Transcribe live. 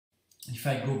if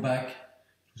I go back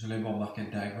to the labor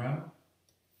market diagram,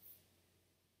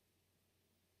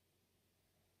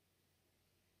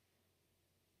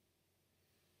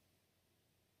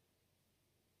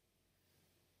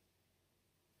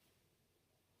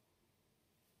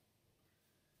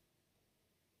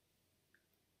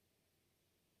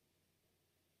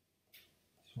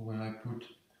 so when I put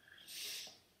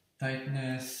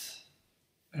tightness,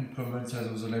 employment size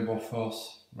of the labor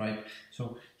force, right?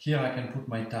 So here I can put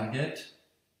my target.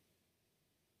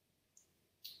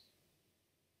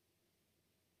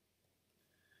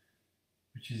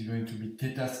 Which is going to be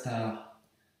theta star.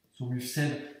 So we've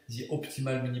said the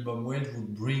optimal minimum wage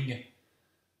would bring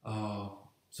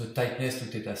the tightness to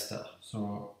theta star.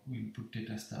 So we'll put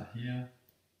theta star here.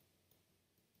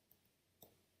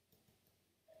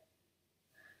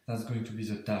 That's going to be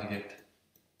the target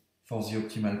for the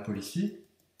optimal policy.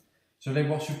 The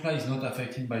labor supply is not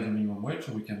affected by the minimum wage,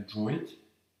 so we can draw it.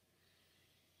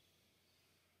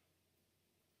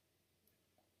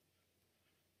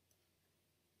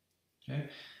 Okay,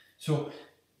 so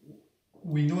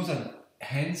we know that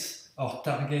hence our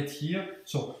target here.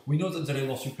 So we know that the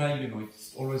labor supply, you know,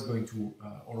 it's always going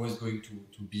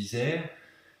to be there,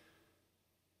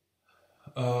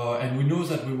 and we know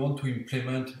that we want to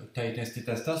implement a tightness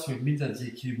theta star. So it means that the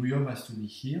equilibrium has to be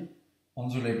here on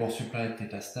the labor supply at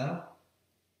theta star,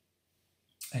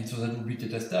 and so that will be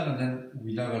theta star, and then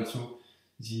we'll have also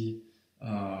the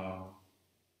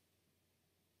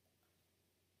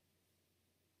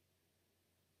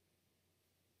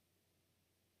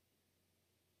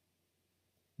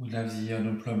we'll have the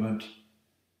unemployment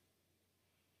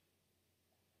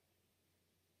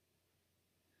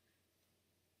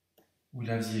we'll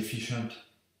have the efficient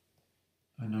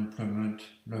unemployment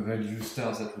level U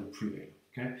star that will prevail.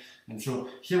 Okay, and so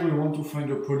here we want to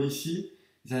find a policy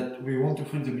that we want to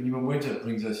find the minimum wage that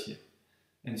brings us here.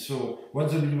 And so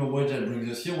what's the minimum wage that brings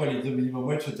us here? Well, it's the minimum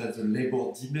wage so that the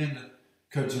labor demand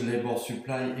cuts the labor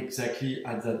supply exactly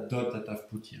at that dot that I've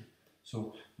put here.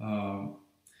 So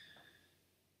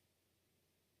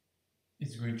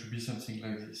it's going to be something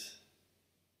like this.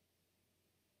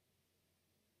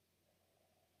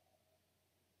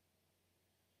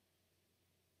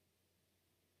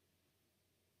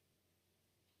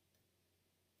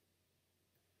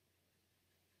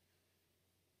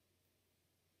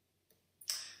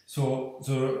 So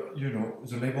the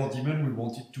labor demand, we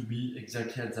want it to be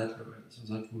exactly at that level.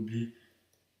 So that would be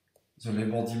the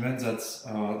labor demand that's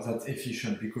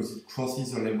efficient because it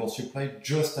crosses the labor supply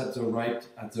just at the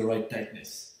right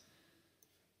tightness.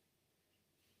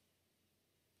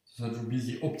 So that would be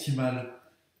the optimal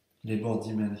labor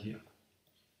demand here.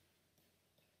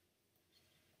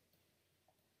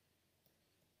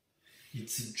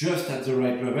 It's just at the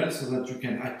right level so that you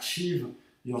can achieve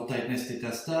your tightness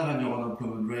theta star and your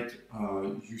unemployment rate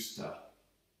U star.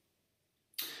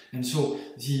 And so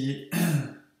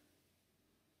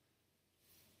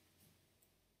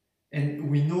and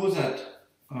we know that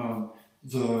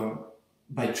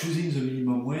by choosing the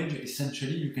minimum wage,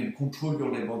 essentially you can control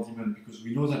your labor demand, because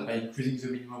we know that by increasing the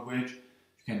minimum wage,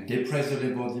 you can depress the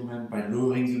labor demand. By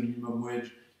lowering the minimum wage,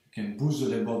 you can boost the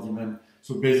labor demand.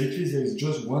 So basically there is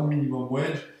just one minimum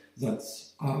wage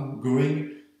that's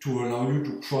going to allow you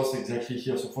to cross exactly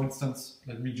here. So for instance,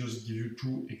 let me just give you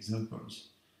two examples.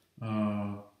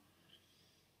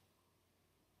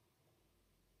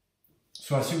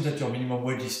 So assume that your minimum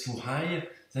wage is too high,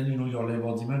 then you know your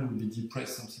labor demand will be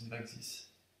depressed, something like this.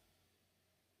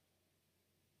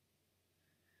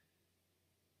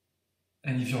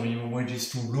 And if your minimum wage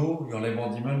is too low, your labor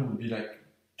demand will be like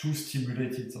too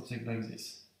stimulated, something like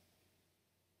this.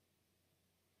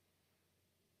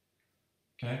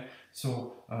 Okay,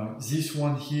 so this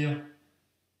one here,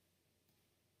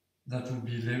 that will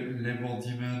be labor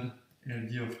demand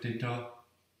LD of theta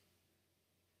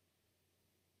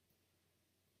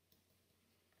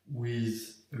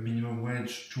with a minimum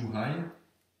wage too high.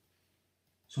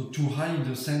 So too high in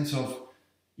the sense of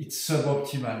it's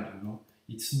suboptimal, you know.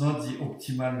 It's not the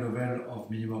optimal level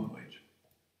of minimum wage.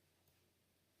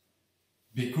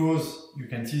 Because you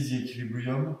can see the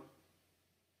equilibrium.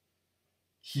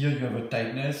 Here you have a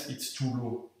tightness, it's too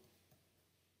low.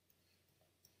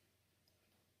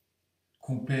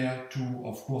 Compared to,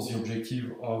 of course, the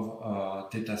objective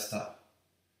of theta star.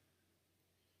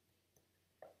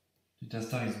 Theta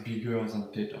star is bigger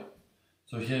than theta.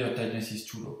 So here your tightness is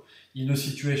too low. In a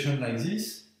situation like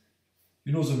this,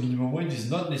 you know, the minimum wage is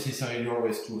not necessarily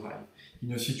always too high.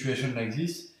 In a situation like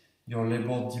this, your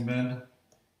labor demand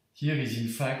here is in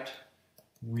fact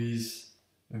with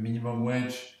a minimum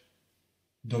wage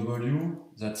W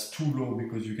that's too low,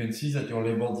 because you can see that your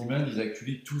labor demand is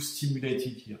actually too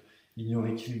stimulated here. in your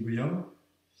equilibrium.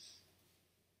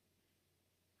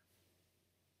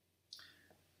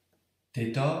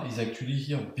 Theta is actually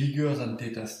here bigger than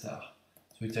theta star.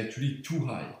 So it's actually too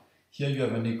high. Here you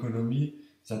have an economy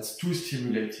that's too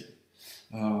stimulated.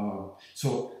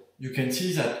 So you can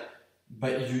see that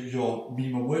your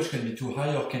minimum wage can be too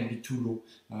high or can be too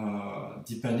low,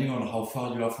 depending on how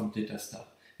far you are from theta star.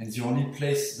 And the only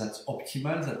place that's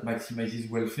optimal, that maximizes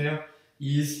welfare,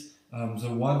 is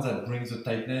the one that brings the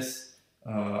tightness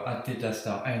at theta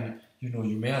star. And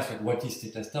you may ask, like, what is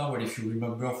theta star? Well, if you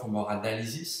remember from our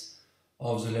analysis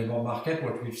of the labor market,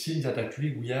 what we've seen is that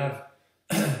actually we have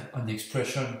an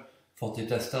expression for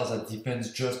theta star that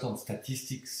depends just on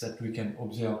statistics that we can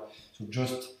observe. So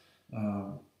just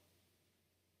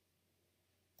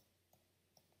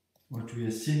what we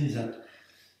have seen is that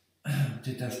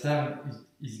theta star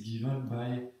is given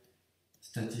by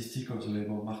statistic of the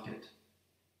labor market.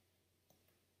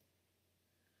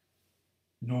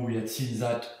 We had seen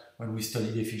that when we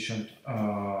studied efficient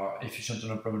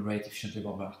unemployment rate, efficient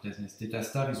labor market. Theta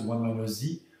star is 1 minus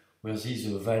z, where z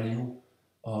is the value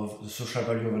of the social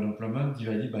value of unemployment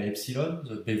divided by epsilon,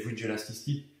 the beverage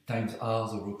elasticity, times r,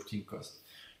 the recruiting cost.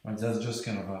 Right, that's just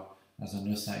kind of as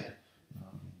an aside.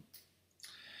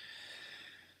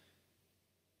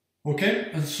 Okay,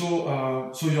 and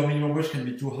so your minimum wage can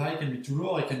be too high, can be too low,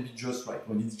 or it can be just right.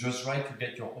 Well, it's just right to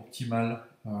get your optimal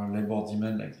labor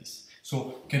demand like this.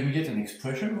 So, can we get an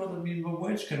expression for the minimum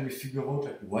wage? Can we figure out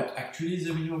like, what actually is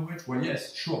the minimum wage? Well,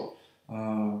 yes, sure.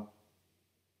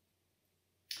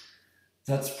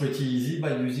 That's pretty easy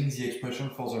by using the expression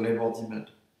for the labor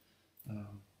demand.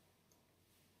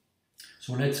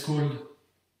 So let's call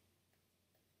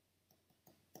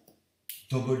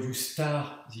W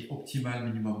star the optimal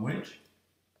minimum wage.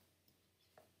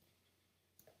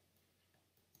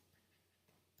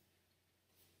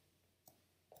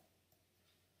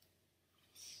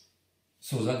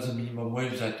 So that's the minimum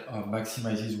wage that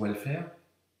maximizes welfare.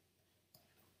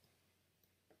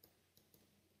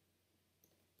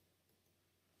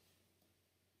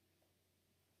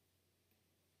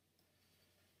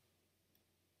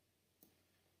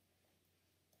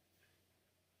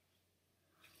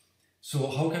 So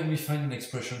how can we find an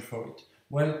expression for it?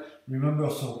 Well, remember,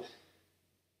 so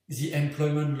the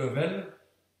employment level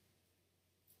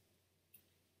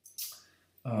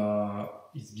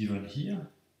is given here.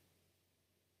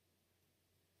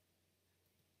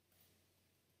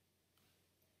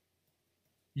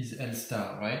 Is L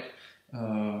star, right?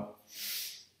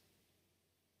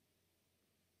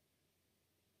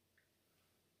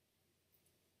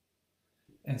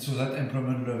 And so that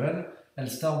employment level, L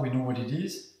star, we know what it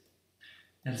is.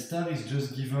 L star is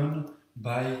just given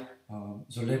by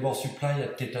the labor supply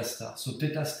at theta star. So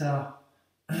theta star,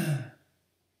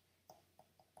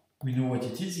 we know what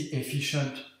it is, the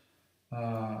efficient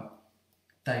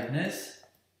tightness.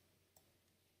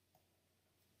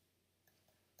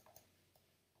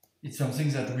 It's something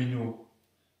that we know.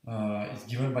 It's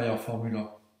given by our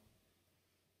formula.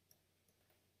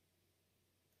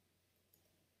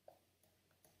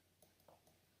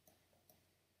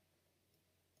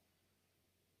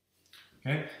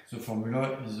 Okay, the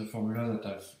formula is the formula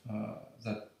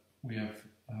that we have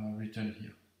written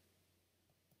here.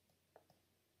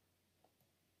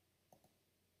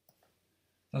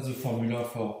 That's the formula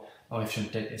for our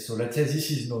efficient tightness. So let's say this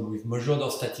is known. We've measured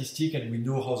our statistic and we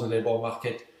know how the labor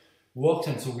market works,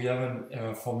 and so we have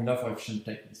a formula for efficient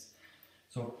tightness.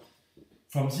 So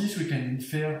from this we can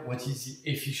infer what is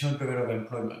the efficient level of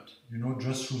employment,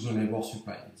 just through the labor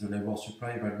supply. It's the labor supply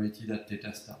evaluated at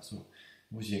theta star. So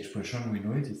with the expression we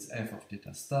know it's f of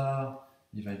theta star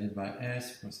divided by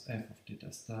s plus f of theta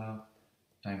star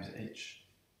times h.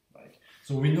 Right.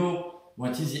 So we know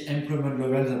what is the employment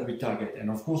level that we target, and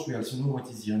of course we also know what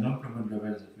is the unemployment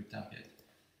level that we target.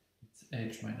 It's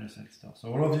h minus l star.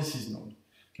 So all of this is known.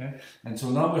 Okay? And so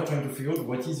now we're trying to figure out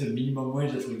what is the minimum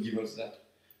wage that will give us that.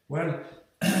 Well,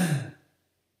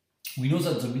 we know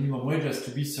that the minimum wage has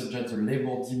to be such that the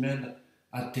labor demand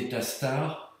at theta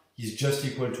star is just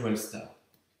equal to L star.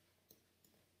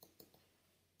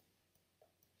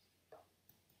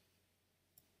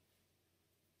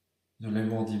 The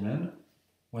labor demand,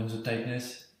 when the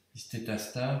tightness is theta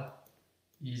star,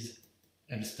 is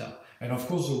L star. And of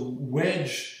course, the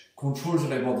wage controls the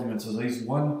labor demand. So there is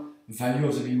one value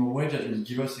of the minimum wage that will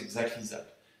give us exactly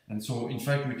that. And so, in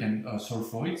fact, we can solve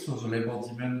for it. So the labor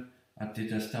demand at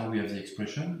theta star, we have the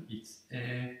expression. It's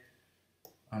A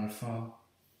alpha.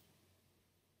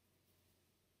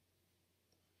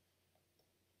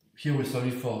 Here we solve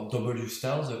it for W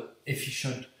star, the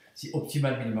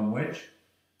optimal minimum wage.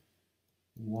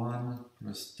 1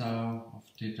 plus tau of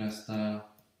theta star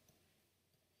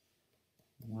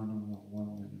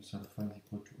minus alpha is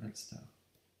equal to L star.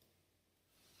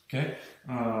 Okay,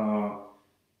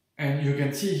 and you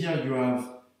can see here you have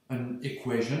an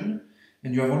equation,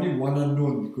 and you have only one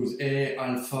unknown because A,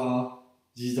 alpha,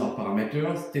 these are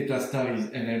parameters, theta star is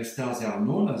and L star, they are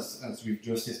known as we've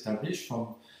just established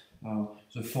from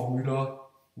the formula.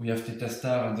 We have theta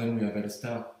star and then we have L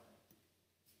star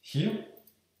here.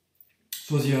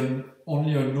 So the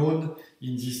only unknown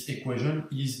in this equation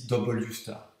is W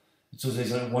star. So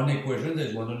there's one equation,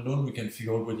 there's one unknown, we can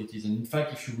figure out what it is. And in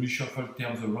fact, if you reshuffle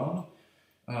terms around,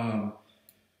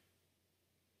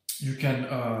 you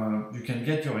can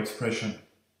get your expression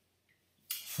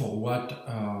for what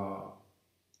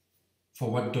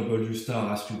W star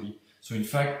has to be. So in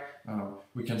fact,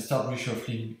 we can start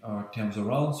reshuffling terms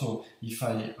around. So if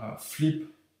I flip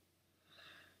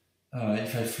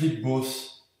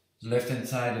both the left hand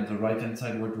side and the right hand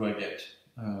side, what do I get?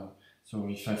 So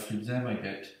if I flip them, I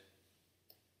get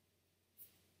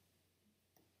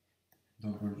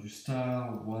W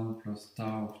star 1 plus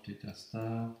tau of theta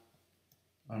star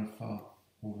alpha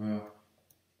over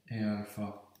A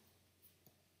alpha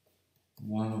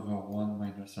 1 over 1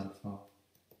 minus alpha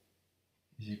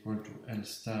is equal to L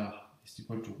star is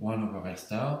equal to 1 over L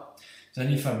star.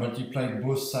 Then if I multiply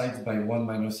both sides by 1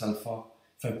 minus alpha,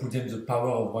 if I put in the power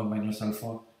of 1 minus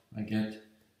alpha, I get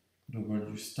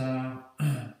W star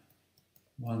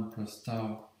 1 plus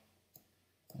tau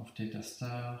of theta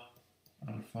star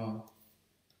alpha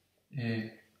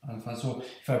A alpha. So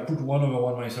if I put 1 over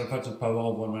 1 minus alpha to the power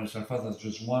of 1 minus alpha, that's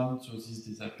just 1, so this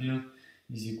disappears,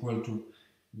 is equal to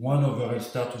 1 over L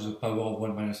star to the power of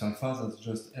 1 minus alpha, that's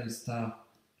just L star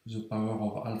to the power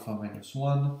of alpha minus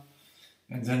 1.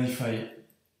 And then if I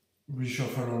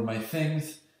reshuffle all my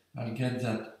things, I'll get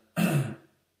that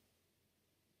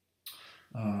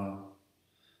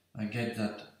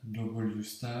W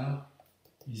star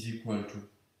is equal to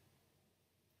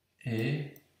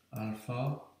A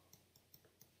alpha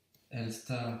L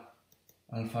star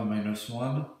alpha minus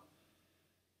 1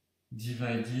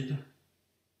 divided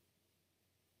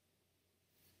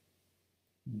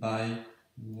by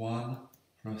 1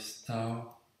 plus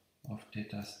tau of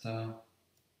theta star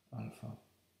alpha.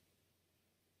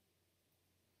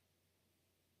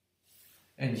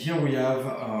 And here we have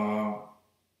our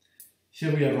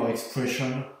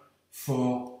expression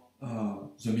for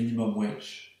the minimum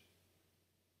wage.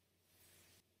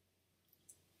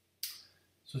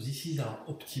 So this is our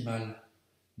optimal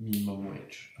minimum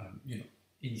wage,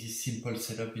 in this simple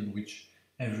setup in which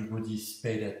everybody is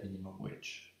paid at minimum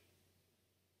wage.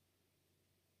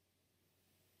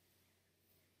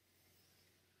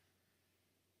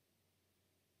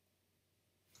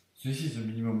 So this is the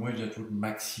minimum wage that would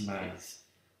maximize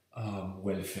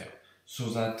welfare. So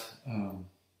that,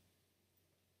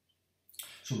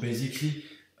 so basically,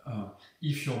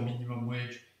 if your minimum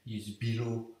wage is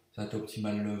below that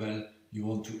optimal level, you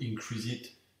want to increase it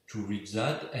to reach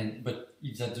that. But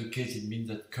if that's the case, it means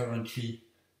that currently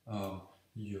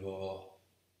your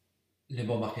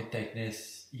labor market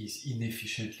tightness is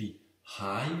inefficiently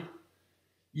high.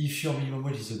 If your minimum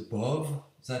wage is above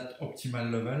that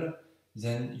optimal level,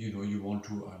 then you want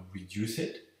to reduce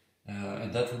it,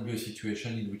 and that will be a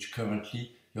situation in which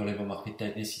currently your labor market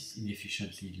tightness is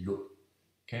inefficiently low.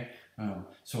 Okay,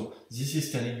 so this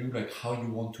is telling you like how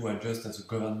you want to adjust as a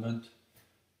government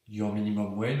your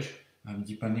minimum wage,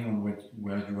 depending on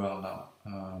where you are now.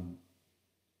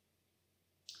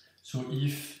 So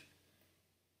if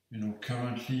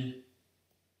currently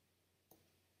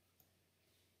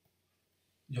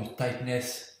your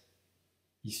tightness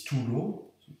is too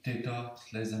low, so theta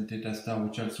is less than theta star,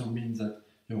 which also means that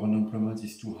your unemployment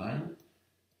is too high,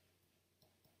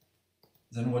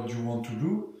 then what you want to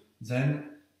do, then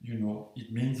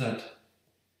it means that,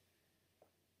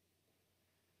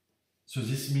 so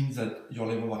this means that your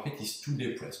labor market is too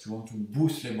depressed. You want to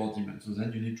boost labor demand, so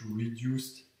then you need to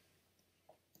reduce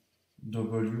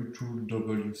W to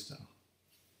W star.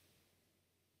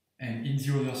 And in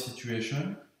the other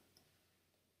situation,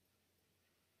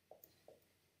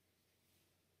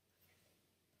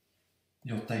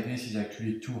 your tightness is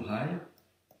actually too high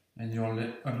and your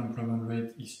unemployment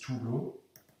rate is too low,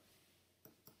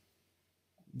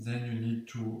 then you need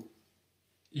to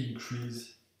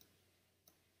increase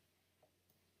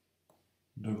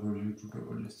W to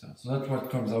W star. So that's what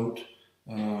comes out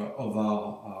of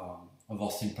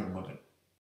our simple model.